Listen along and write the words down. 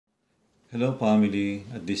Hello, family.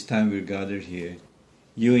 At this time, we're gathered here,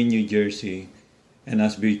 you in New Jersey, and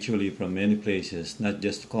us virtually from many places, not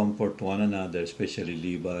just to comfort one another, especially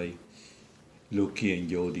Levi, Luki, and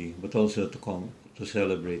Jody, but also to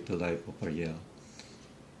celebrate the life of Ariel.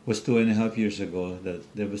 It was 2.5 years ago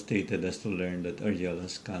that devastated us to learn that Ariel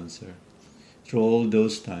has cancer. Through all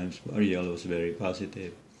those times, Ariel was very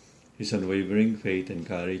positive. His unwavering faith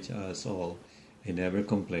encouraged us all. He never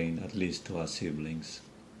complained, at least to us siblings.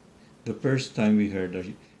 The first time we heard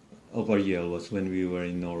of Ariel was when we were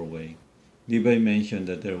in Norway. Levi mentioned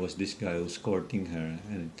that there was this guy who's courting her,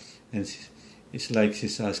 and it's like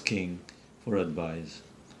she's asking for advice.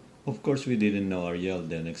 Of course, we didn't know Ariel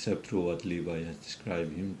then, except through what Levi has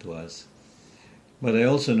described him to us. But I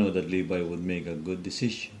also know that Levi would make a good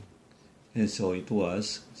decision. And so it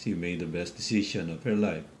was. She made the best decision of her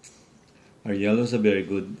life. Ariel was a very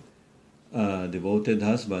good, devoted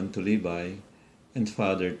husband to Levi and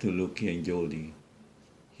father to Lucky and Jody.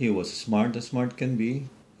 He was smart as smart can be.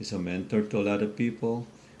 He's a mentor to a lot of people.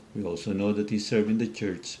 We also know that he served in the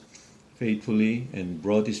church faithfully and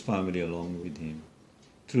brought his family along with him.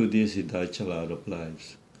 Through this, he touched a lot of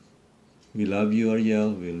lives. We love you,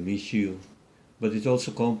 Ariel. We'll miss you. But it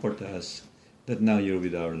also comforts us that now you're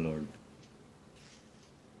with our Lord.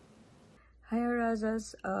 Hi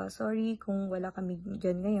Arazas, sorry kung wala kami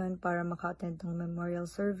dyan ngayon para maka-attend ng memorial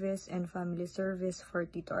service and family service for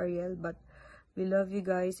Tito Ariel, but we love you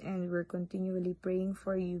guys and we're continually praying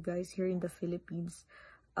for you guys here in the Philippines.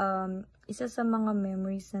 Isa sa mga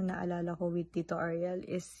memories na naalala ko with Tito Ariel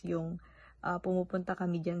is yung pumupunta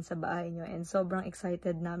kami dyan sa bahay nyo, and sobrang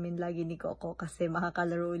excited namin lagi ni Coco kasi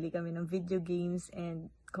makakalaro uli kami ng video games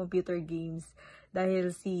and computer games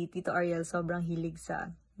dahil si Tito Ariel sobrang hilig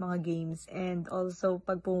sa mga games. And also,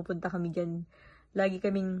 pag pumupunta kami dyan, lagi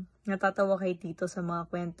kaming natatawa kay Tito sa mga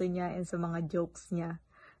kwento niya and sa mga jokes niya.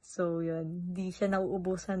 So, yun. Di siya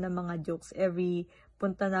nauubusan ng mga jokes. Every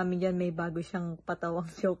punta namin dyan, may bago siyang patawang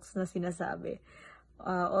jokes na sinasabi.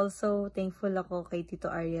 Also, thankful ako kay Tito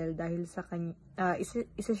Ariel dahil sa kanya,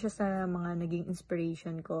 isa siya sa mga naging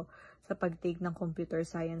inspiration ko sa pag-take ng computer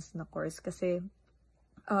science na course. Kasi,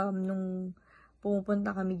 nung pumupunta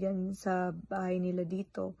kami dyan sa bahay nila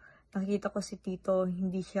dito, nakikita ko si Tito,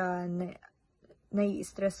 hindi siya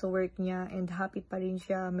nai-stress sa work niya and happy pa rin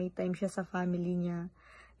siya, may time siya sa family niya.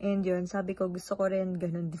 And yun, sabi ko, gusto ko rin,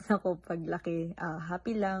 ganun din ako paglaki.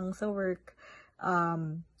 Happy lang sa work,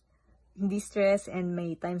 hindi stress and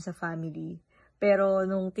may time sa family. Pero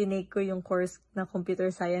nung tinake ko yung course na computer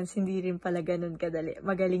science, hindi rin pala ganun kadali.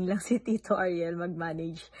 Magaling lang si Tito Ariel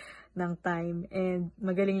mag-manage ng time and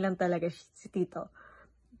magaling lang talaga si Tito.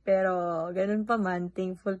 Pero ganun pa man,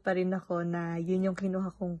 thankful pa rin ako na yun yung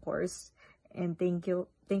kinuha kong course, and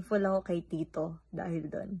thankful ako kay Tito dahil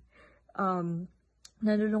doon.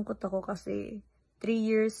 Nalulungkot ako kasi 3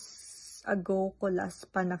 years ago ko last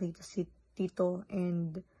pa nakita si Tito,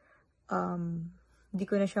 and di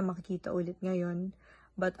ko na siya makikita ulit ngayon,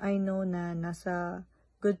 but I know na nasa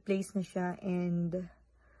good place na siya, and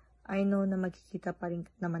I know na magkikita pa rin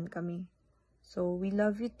naman kami. So, we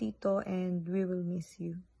love you, Tito, and we will miss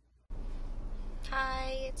you.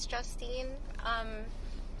 Hi, it's Justine.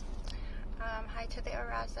 Hi to the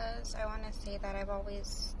Arazas. I want to say that I've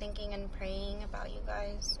always thinking and praying about you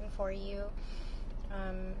guys and for you.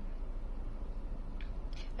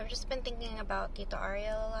 I've just been thinking about Tito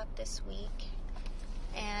Ariel a lot this week.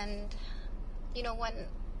 And, you know, when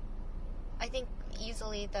I think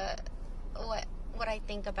easily what I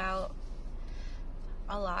think about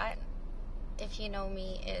a lot, if you know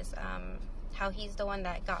me, is how he's the one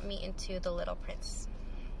that got me into The Little Prince.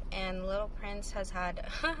 And Little Prince has had,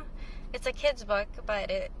 it's a kid's book,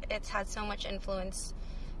 but it's had so much influence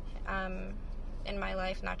in my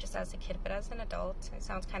life, not just as a kid, but as an adult. It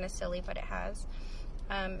sounds kind of silly, but it has.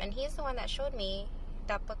 And he's the one that showed me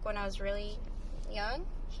that book when I was really young.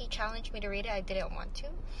 He challenged me to read it. I didn't want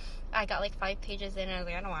to. I got like 5 pages in and I was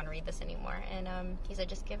like, I don't want to read this anymore. And he said,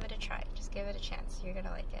 just give it a try. Just give it a chance. You're going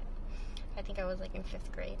to like it. I think I was like in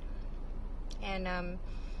 5th grade. And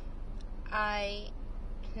I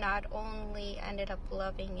not only ended up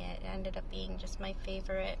loving it, it ended up being just my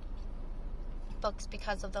favorite books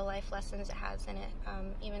because of the life lessons it has in it.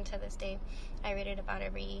 Even to this day, I read it about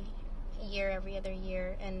every other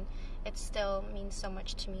year, and it still means so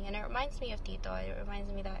much to me. And it reminds me of Tito. It reminds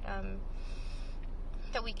me that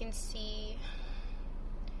that we can see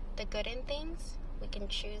the good in things. We can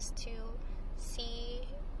choose to see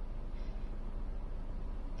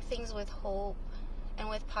things with hope and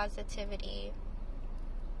with positivity,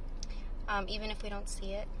 even if we don't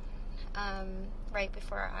see it right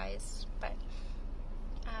before our eyes. But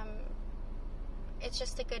it's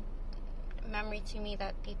just a good memory to me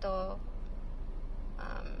that Tito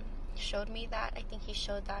showed me that. I think he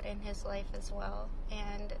showed that in his life as well,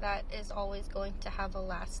 and that is always going to have a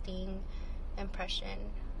lasting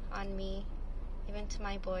impression on me, even to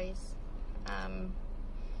my boys.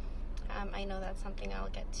 I know that's something I'll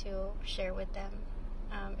get to share with them,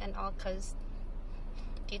 and all because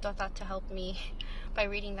Tito thought to help me by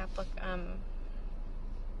reading that book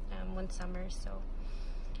one summer. So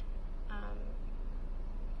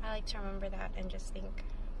I like to remember that and just think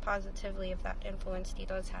positively of that influence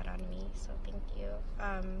Tito's had on me. So thank you,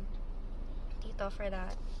 Tito, for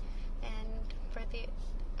that. And for the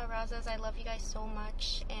Arazas, I love you guys so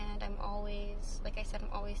much, and I'm always, like I said, I'm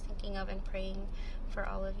always thinking of and praying for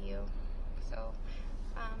all of you. So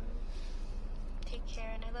take care,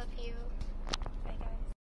 and I love you. Bye, guys.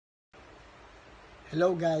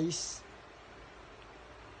 Hello guys.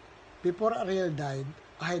 Before Ariel died,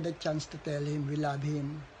 I had a chance to tell him we love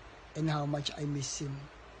him and how much I miss him.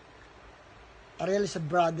 Ariel is a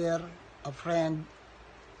brother, a friend,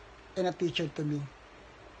 and a teacher to me.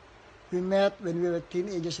 We met when we were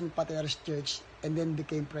teenagers in Pateras Church and then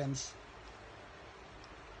became friends.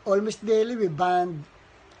 Almost daily we band,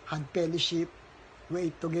 had fellowship, we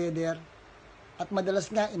ate together, at madalas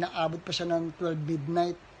nga inaabot pa siya ng 12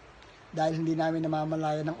 midnight dahil hindi namin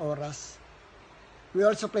namamalayan ng oras. We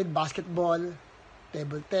also played basketball,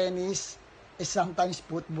 table tennis, and sometimes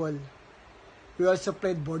football. We also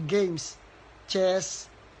played board games,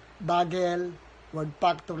 chess, bagel, word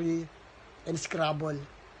factory, and Scrabble.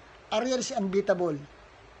 Ariel is unbeatable.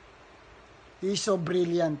 He is so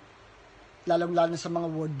brilliant, lalong-lalo sa mga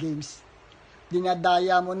word games.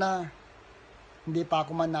 Dinadaya mo na, hindi pa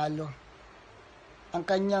ako manalo. Ang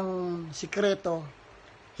kanyang sikreto,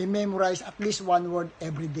 he memorized at least one word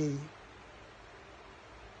every day.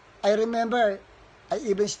 I remember, I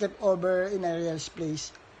even slept over in Ariel's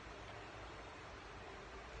place.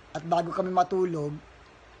 At bago kami matulog,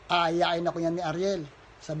 aayain ako yan ni Ariel.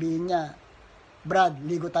 Sabihin niya, Brad,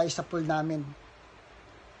 ligo tayo sa pool namin.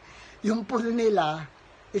 Yung pool nila,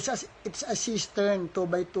 it's a cistern 2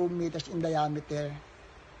 by 2 meters in diameter.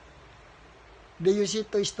 They use it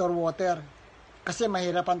to store water. Kasi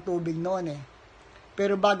mahirap ang tubig noon eh.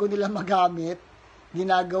 Pero bago nila magamit,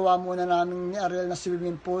 ginagawa muna namin ni Ariel na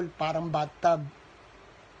swimming pool, parang bathtub.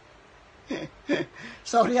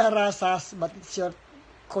 Sorry Arasas, but it's your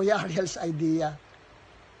Kuya Ariel's idea.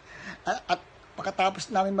 At pagkatapos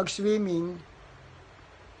namin mag-swimming,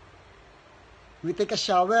 we take a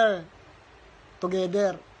shower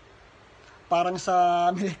together. Parang sa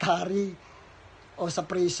military o sa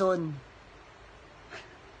prison.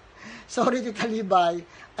 Sorry Tita Libay,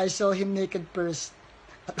 I saw him naked first.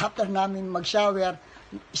 At after namin mag-shower,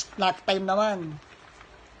 snack time naman.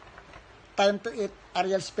 Time to eat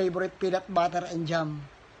Ariel's favorite peanut butter and jam.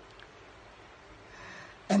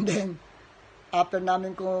 And then, after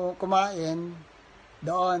namin kumain,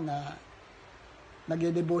 doon,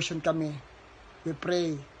 nag-devotion kami. We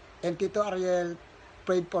pray. And Tito Ariel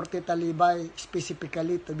prayed for Tita Libay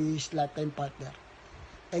specifically to be his lifetime partner.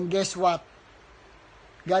 And guess what?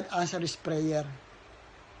 God answered his prayer.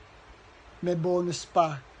 May bonus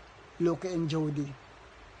pa, Luke and Jody.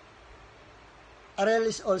 Ariel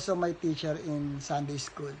is also my teacher in Sunday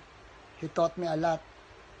school. He taught me a lot.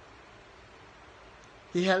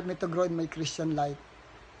 He helped me to grow in my Christian life.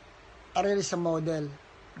 Ariel is a model.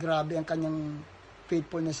 Grabe ang kanyang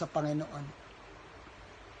faithfulness sa Panginoon.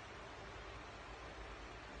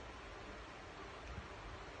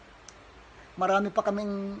 Marami pa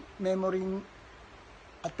kaming memory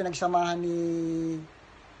at pinagsamahan ni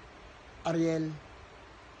Ariel.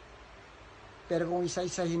 Pero kung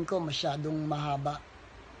isa-isahin ko, masyadong mahaba.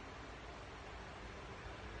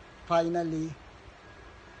 Finally,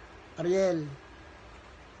 Ariel,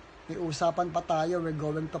 may usapan pa tayo, we're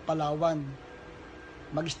going to Palawan.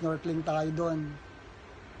 Mag-snorkeling tayo doon.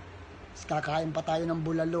 Kakain pa tayo ng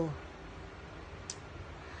bulalo.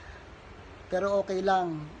 Pero okay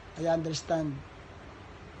lang, I understand.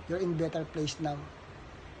 You're in better place now.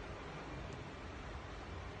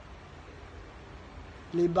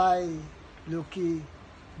 Libay, Lucky,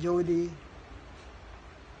 Jody,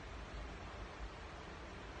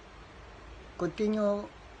 continue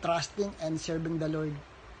trusting and serving the Lord.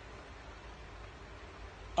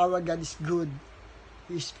 Our God is good.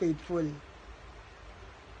 He is faithful.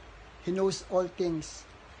 He knows all things.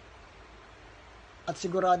 At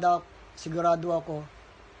sigurado ako,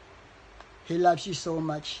 He loves you so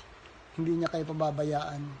much. Hindi niya kayo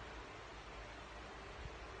pababayaan.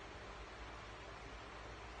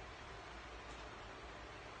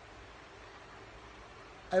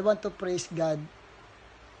 I want to praise God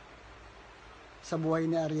sa buhay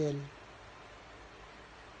ni Ariel.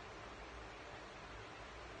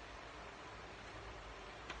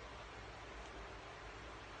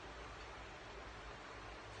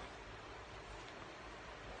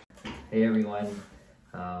 Hey everyone.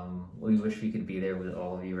 We wish we could be there with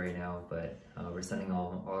all of you right now, but we're sending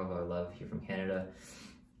all of our love here from Canada.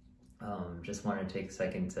 Just wanted to take a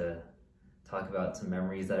second to talk about some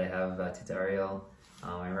memories that I have about Tito Ariel.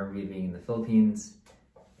 I remember being in the Philippines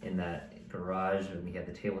in that garage when we had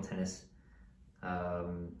the table tennis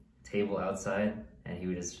table outside, and he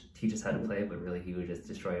would just teach us how to play, but really he would just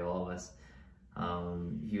destroy all of us.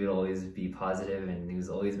 He would always be positive, and he was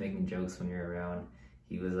always making jokes when you're around.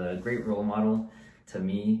 He was a great role model to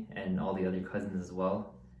me and all the other cousins as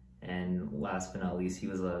well. And last but not least, he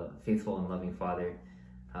was a faithful and loving father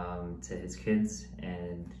to his kids,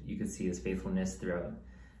 and you could see his faithfulness throughout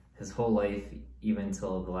his whole life, even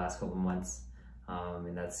until the last couple months.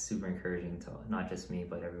 And that's super encouraging to not just me,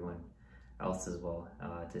 but everyone else as well,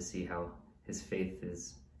 to see how his faith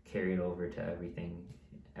is carried over to everything,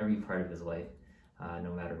 every part of his life,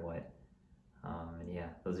 no matter what. And yeah,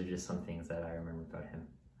 those are just some things that I remember about him.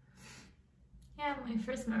 Yeah, my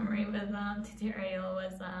first memory with Tito Ariel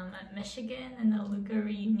was at Michigan in the Luca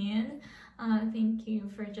reunion. Thank you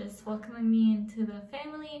for just welcoming me into the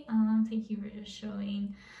family. Thank you for just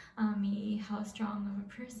showing me how strong of a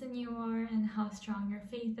person you are and how strong your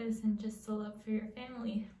faith is, and just the love for your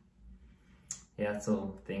family. Yeah,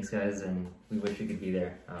 so thanks guys, and we wish we could be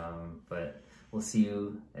there, but we'll see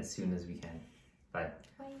you as soon as we can. Bye.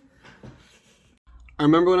 Bye. I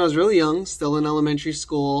remember when I was really young, still in elementary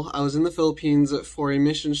school, I was in the Philippines for a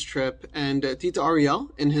missions trip, and Tito Ariel,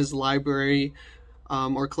 in his library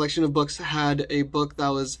or collection of books, had a book that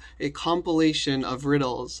was a compilation of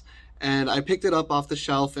riddles. And I picked it up off the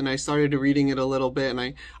shelf and I started reading it a little bit,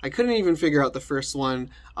 and I couldn't even figure out the first one.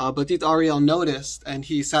 But Tito Ariel noticed, and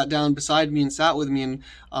he sat down beside me and sat with me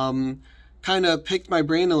and kind of picked my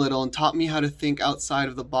brain a little and taught me how to think outside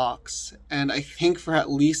of the box. And I think for at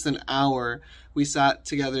least an hour we sat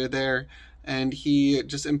together there, and he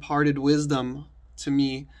just imparted wisdom to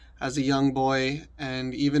me as a young boy.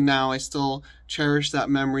 And even now I still cherish that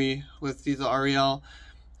memory with Tito Ariel.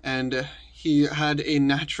 And he had a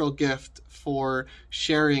natural gift for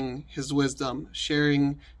sharing his wisdom,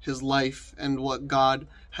 sharing his life and what God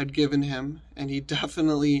had given him. And he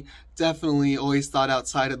definitely always thought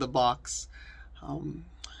outside of the box.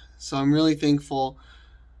 So I'm really thankful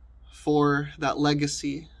for that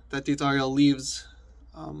legacy that Tito Ariel leaves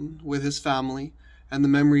with his family and the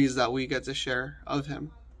memories that we get to share of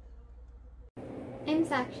him. I'm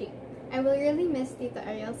Sakshi. I will really miss Tito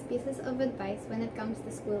Ariel's pieces of advice when it comes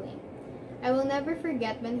to schooling. I will never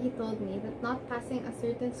forget when he told me that not passing a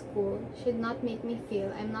certain school should not make me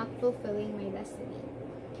feel I'm not fulfilling my destiny.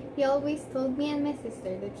 He always told me and my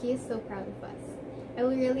sister that he is so proud of us. I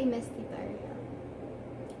will really miss Tito Ariel.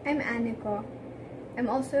 I'm Aniko. I'm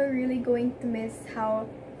also really going to miss how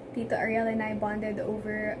Tito Ariel and I bonded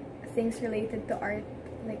over things related to art.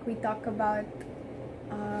 Like, we talk about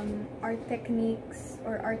art techniques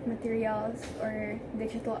or art materials or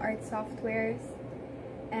digital art softwares.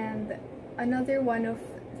 And another one of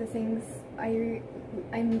the things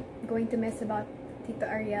I'm going to miss about Tito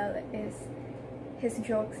Ariel is his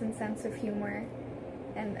jokes and sense of humor.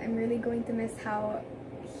 And I'm really going to miss how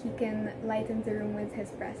he can lighten the room with his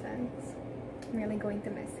presence. I'm really going to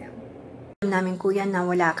miss him. Alam namin, kuya, na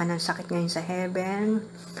wala ka ng sakit ngayon sa heaven.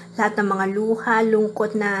 Lahat ng mga luha,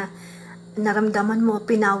 lungkot na naramdaman mo,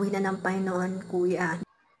 pinawi na ng Panginoon, kuya.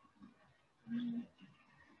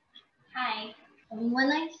 Hi. When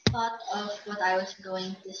I thought of what I was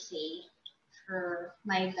going to say for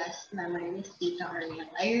my best memory with Tito Ariel,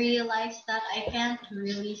 I realized that I can't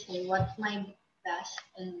really say what my best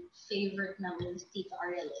and favorite memory with Tito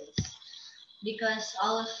Ariel is, because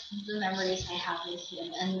all of the memories I have with him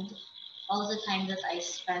and all the time that I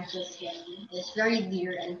spent with him is very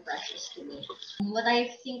dear and precious to me. What I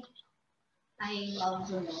think I love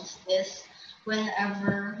the most is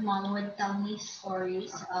whenever Mom would tell me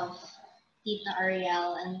stories of Tita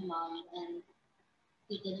Ariel and Mom and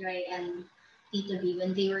Tita Dre and Tita B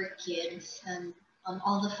when they were kids, and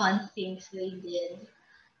all the fun things they did,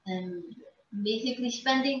 and basically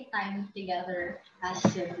spending time together as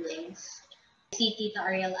siblings. I see Tita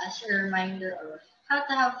Ariel as a reminder of how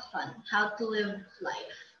to have fun, how to live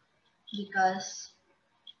life, because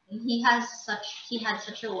he had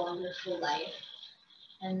such a wonderful life,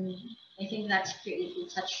 and I think that's created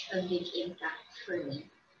such a big impact for me.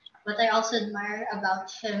 What I also admire about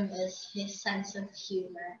him is his sense of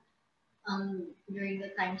humor. During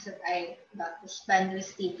the times that I got to spend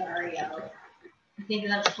with Tita Ariel, I think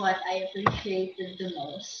that's what I appreciated the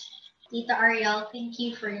most. Tita Ariel, thank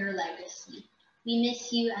you for your legacy. We miss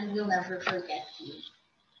you and we'll never forget you.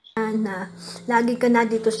 Na lagi ka na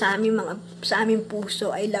dito sa aming puso.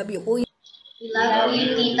 I love you, kuya. We love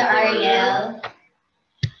you, Tita Ariel.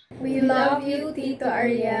 We love you, Tito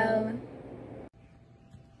Ariel.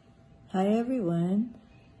 Hi everyone!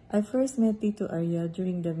 I first met Tito Ariel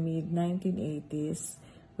during the mid-1980s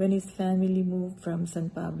when his family moved from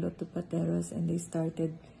San Pablo to Pateros and they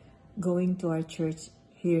started going to our church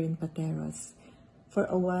here in Pateros. For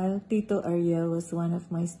a while, Tito Ariel was one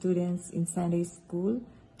of my students in Sunday school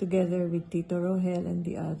together with Tito Rohel and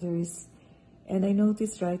the others. And I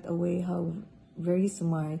noticed right away how very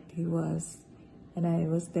smart he was. And I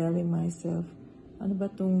was telling myself, ano ba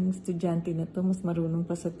tong estudyante na to, mas marunong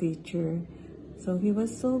pa sa teacher. So he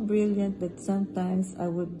was so brilliant that sometimes I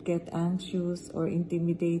would get anxious or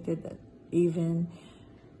intimidated even,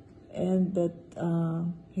 and that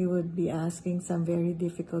he would be asking some very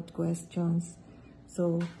difficult questions.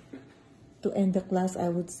 So to end the class, I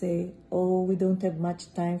would say, oh, we don't have much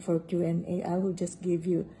time for Q&A. I will just give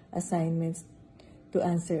you assignments to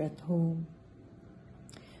answer at home.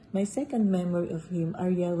 My second memory of him,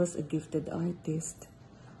 Ariel was a gifted artist.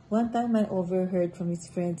 One time I overheard from his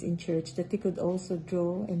friends in church that he could also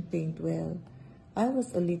draw and paint well. I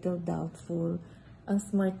was a little doubtful. Ang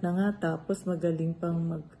smart na nga tapos magaling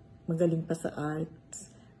pa sa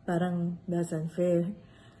arts. Parang that's unfair.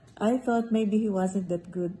 I thought maybe he wasn't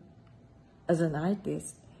that good as an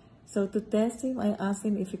artist. So to test him, I asked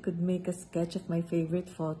him if he could make a sketch of my favorite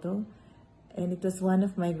photo. And it was one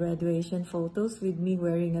of my graduation photos with me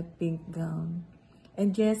wearing a pink gown.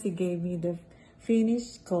 And yes, he gave me the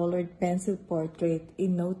finished colored pencil portrait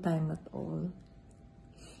in no time at all.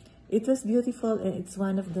 It was beautiful, and it's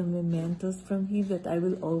one of the mementos from him that I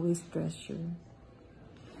will always treasure.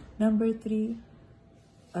 Number 3,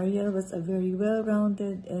 Ariel was a very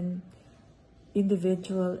well-rounded and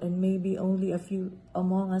individual, and maybe only a few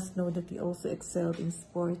among us know that he also excelled in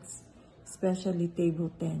sports, especially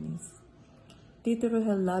table tennis. Tito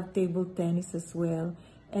Rohel loved table tennis as well,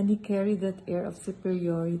 and he carried that air of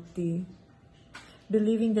superiority,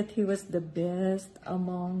 believing that he was the best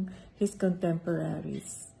among his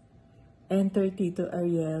contemporaries. Enter Tito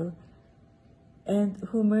Ariel, and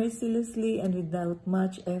who mercilessly and without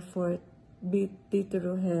much effort beat Tito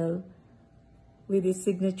Rohel with his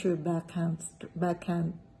signature backhand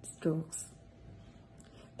strokes.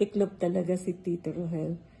 Tiklop talaga si Tito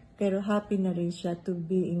Rohel, pero happy na rin siya to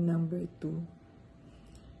being number 2.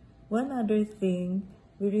 One other thing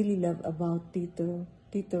we really love about Tito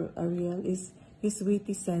Ariel is his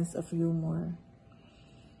witty sense of humor.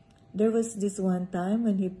 There was this one time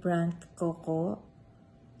when he pranked Coco,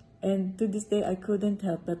 and to this day I couldn't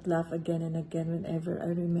help but laugh again and again whenever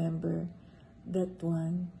I remember that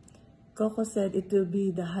one. Coco said it will be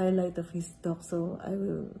the highlight of his talk, so I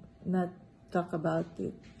will not talk about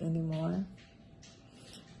it anymore.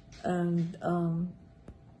 And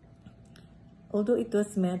although it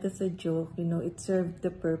was meant as a joke, it served the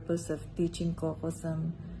purpose of teaching Coco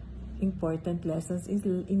some important lessons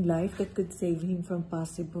in life that could save him from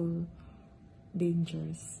possible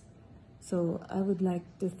dangers. So I would like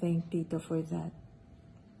to thank Tito for that.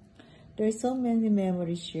 There are so many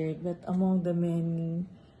memories shared, but among the many,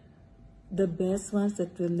 the best ones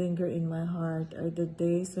that will linger in my heart are the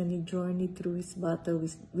days when he journeyed through his battle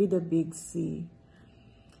with a big C.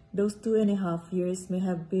 Those 2.5 years may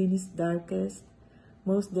have been his darkest,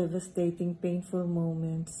 most devastating, painful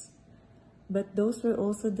moments. But those were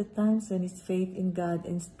also the times when his faith in God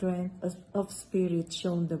and strength of spirit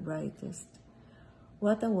shone the brightest.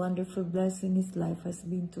 What a wonderful blessing his life has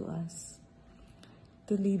been to us.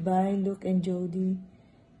 To Levi, Luke, and Jody,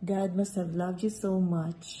 God must have loved you so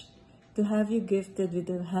much to have you gifted with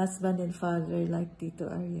a husband and father like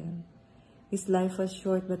Tito Ariel. His life was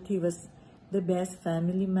short, but he was the best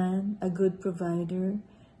family man, a good provider,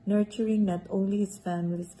 nurturing not only his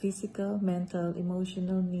family's physical, mental,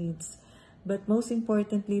 emotional needs, but most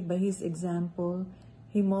importantly, by his example,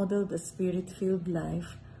 he modeled a spirit-filled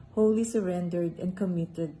life, wholly surrendered and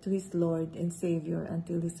committed to his Lord and Savior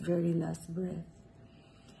until his very last breath.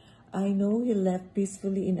 I know he left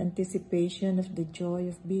peacefully in anticipation of the joy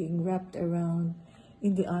of being wrapped around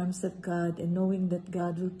in the arms of God and knowing that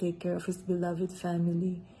God will take care of his beloved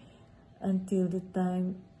family until the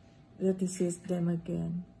time that he sees them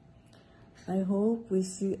again. I hope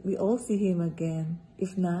we all see him again.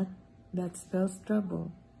 If not, that spells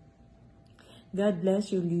trouble. God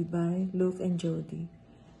bless you, Levi, Luke, and Jody.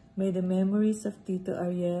 May the memories of Tito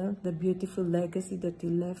Ariel, the beautiful legacy that he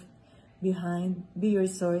left behind, be your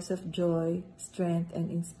source of joy, strength,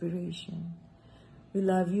 and inspiration. We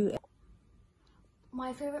love you.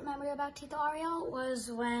 My favorite memory about Tito Ariel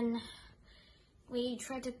was when we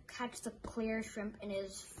tried to catch the clear shrimp in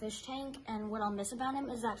his fish tank, and what I'll miss about him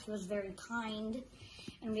is that he was very kind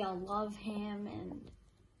and we all love him, and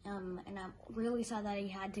I'm really sad that he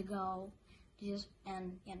had to go.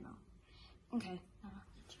 Okay.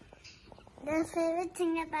 The favorite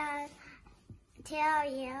thing about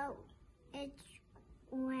Ariel is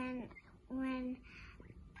when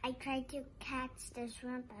I tried to catch the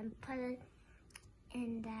shrimp and put it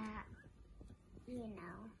in the,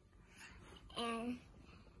 and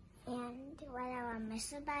what I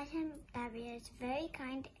miss about him, that he was very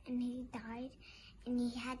kind and he died and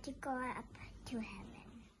he had to go up to heaven.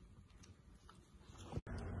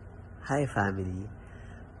 Hi family.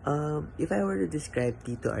 If I were to describe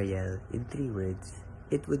Tito Ariel in 3 words,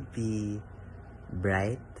 it would be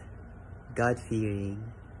bright, God-fearing,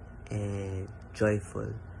 and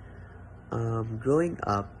joyful. Growing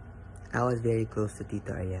up, I was very close to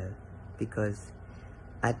Tito Ariel because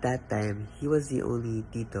at that time, he was the only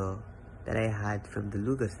Tito that I had from the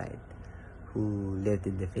Lugo side who lived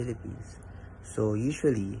in the Philippines. So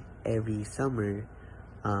usually, every summer,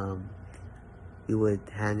 we would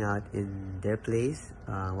hang out in their place,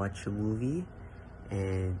 watch a movie,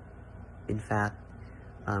 and in fact,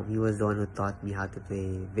 he was the one who taught me how to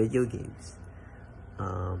play video games.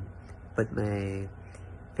 But my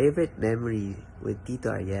favorite memory with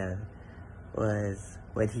Tito Ariel was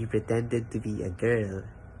when he pretended to be a girl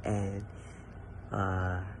and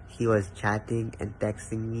he was chatting and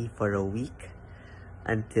texting me for a week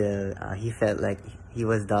until he felt like he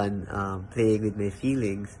was done playing with my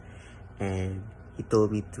feelings, and he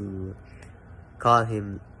told me to call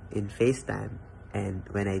him in FaceTime. And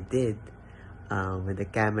when I did, when the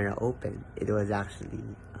camera opened, it was actually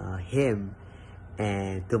him,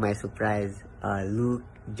 and to my surprise, Luke,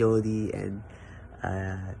 Jody, and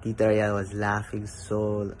Tito Ariel was laughing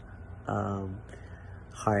so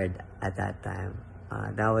hard at that time.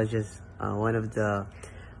 That was just one of the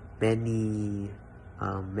many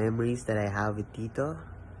memories that I have with Tito.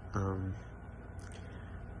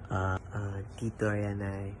 Tito Ariel and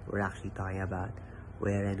I were actually talking about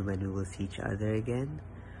where and when we will see each other again.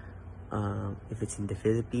 If it's in the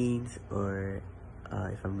Philippines or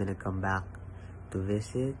if I'm gonna come back to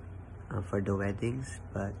visit for the weddings,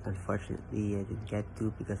 but unfortunately I didn't get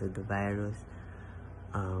to because of the virus.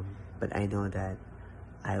 But I know that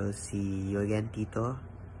I will see you again, Tito,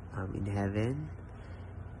 in heaven,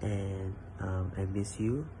 and I miss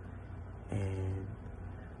you, and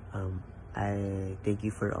I thank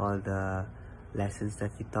you for all the lessons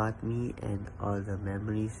that you taught me and all the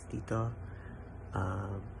memories, Tito.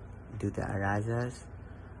 To the Arazas,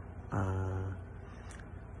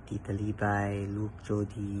 Tita Libay, Luke,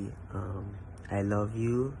 Jody, I love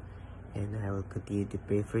you, and I will continue to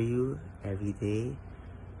pray for you every day,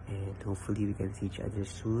 and hopefully we can see each other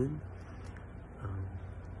soon.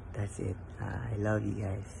 That's it. I love you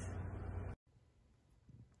guys.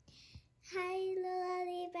 Hi, Lola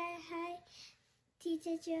Libay. Hi,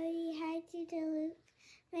 Tita Jody. Hi, Tita Luke.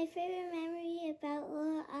 My favorite memory about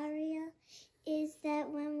Lola Ariel is that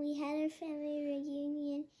when we had our family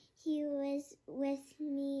reunion, he was with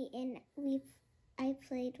me and I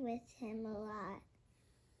played with him a lot.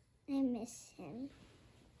 I miss him.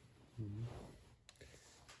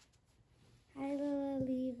 Hi, Lola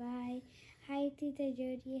Levi. Hi, Tita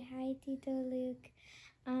Jody. Hi, Tita Luke.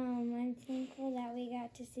 I'm thankful that we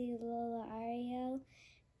got to see Lola Ariel.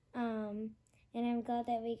 And I'm glad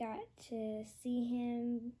that we got to see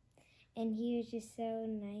him. And he was just so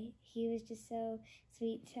nice. He was just so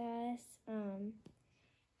sweet to us.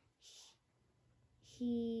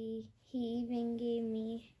 He even gave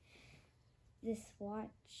me this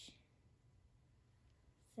watch.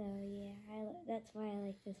 So yeah, that's why I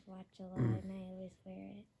like this watch a lot, and I always wear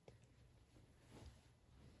it.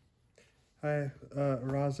 Hi,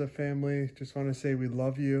 Raza family. Just want to say we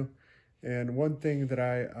love you. And one thing that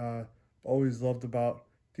I always loved about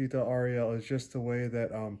Tito Ariel is just the way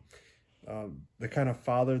that the kind of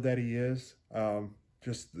father that he is,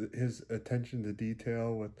 just his attention to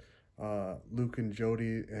detail with Luke and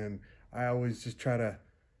Jody. And I always just try to,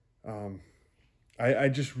 I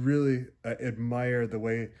just really admire the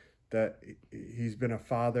way that he's been a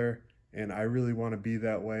father, and I really want to be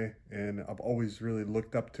that way. And I've always really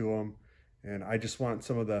looked up to him, and I just want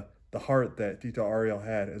some of the heart that Tito Ariel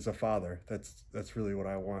had as a father. That's really what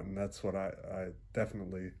I want, and that's what I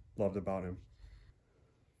definitely loved about him.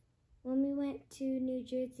 When we went to New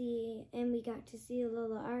Jersey and we got to see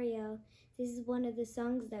Lola Ariel, this is one of the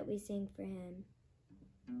songs that we sang for him.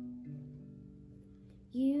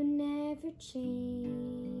 You never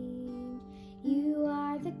change, you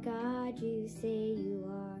are the God you say you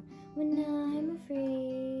are. When I'm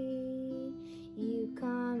afraid, you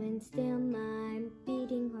come and still my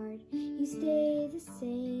beating heart. You stay the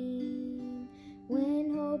same when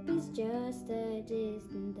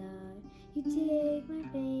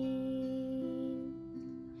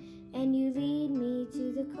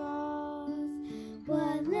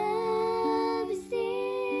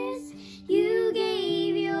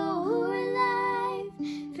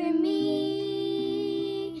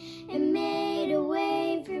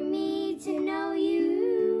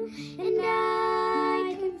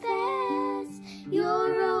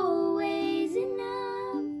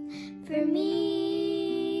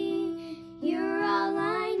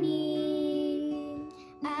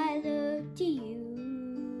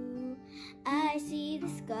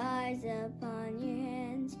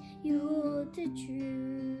the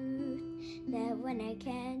truth that when I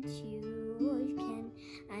can't, you